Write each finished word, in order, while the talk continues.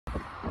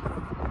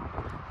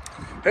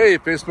Hey,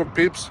 Facebook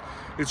peeps,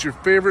 it's your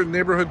favorite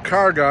neighborhood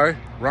car guy,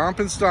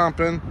 Rompin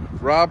Stompin,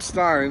 Rob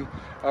Stein,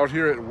 out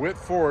here at Witt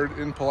Ford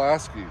in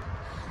Pulaski.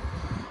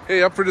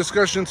 Hey, up for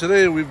discussion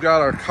today, we've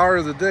got our car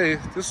of the day.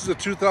 This is a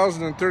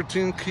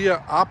 2013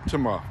 Kia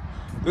Optima.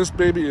 This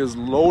baby is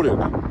loaded.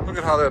 Look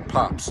at how that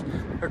pops.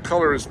 That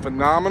color is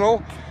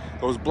phenomenal.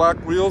 Those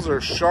black wheels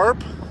are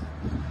sharp.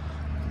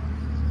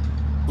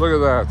 Look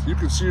at that. You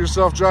can see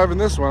yourself driving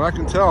this one, I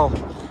can tell.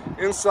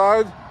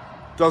 Inside,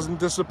 doesn't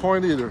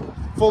disappoint either.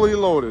 Fully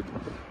loaded.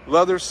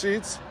 Leather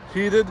seats,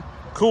 heated,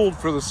 cooled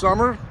for the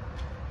summer.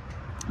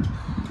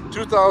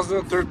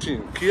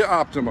 2013 Kia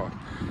Optima.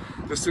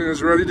 This thing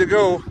is ready to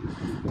go.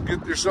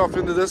 Get yourself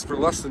into this for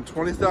less than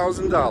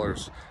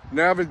 $20,000.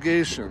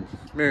 Navigation,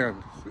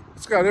 man,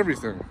 it's got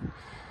everything.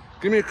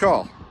 Give me a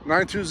call,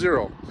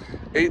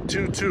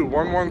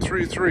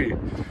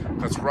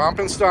 920-822-1133. That's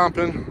Rompin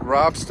Stompin,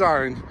 Rob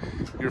Stein,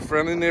 your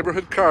friendly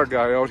neighborhood car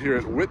guy out here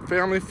at Witt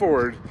Family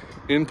Ford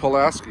in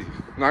Pulaski.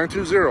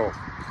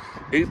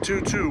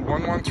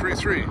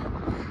 920-822-1133.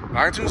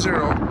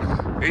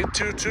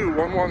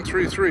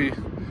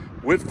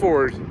 920-822-1133. Witt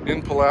Ford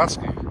in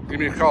Pulaski. Give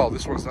me a call.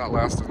 This one's not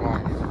lasting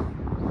long.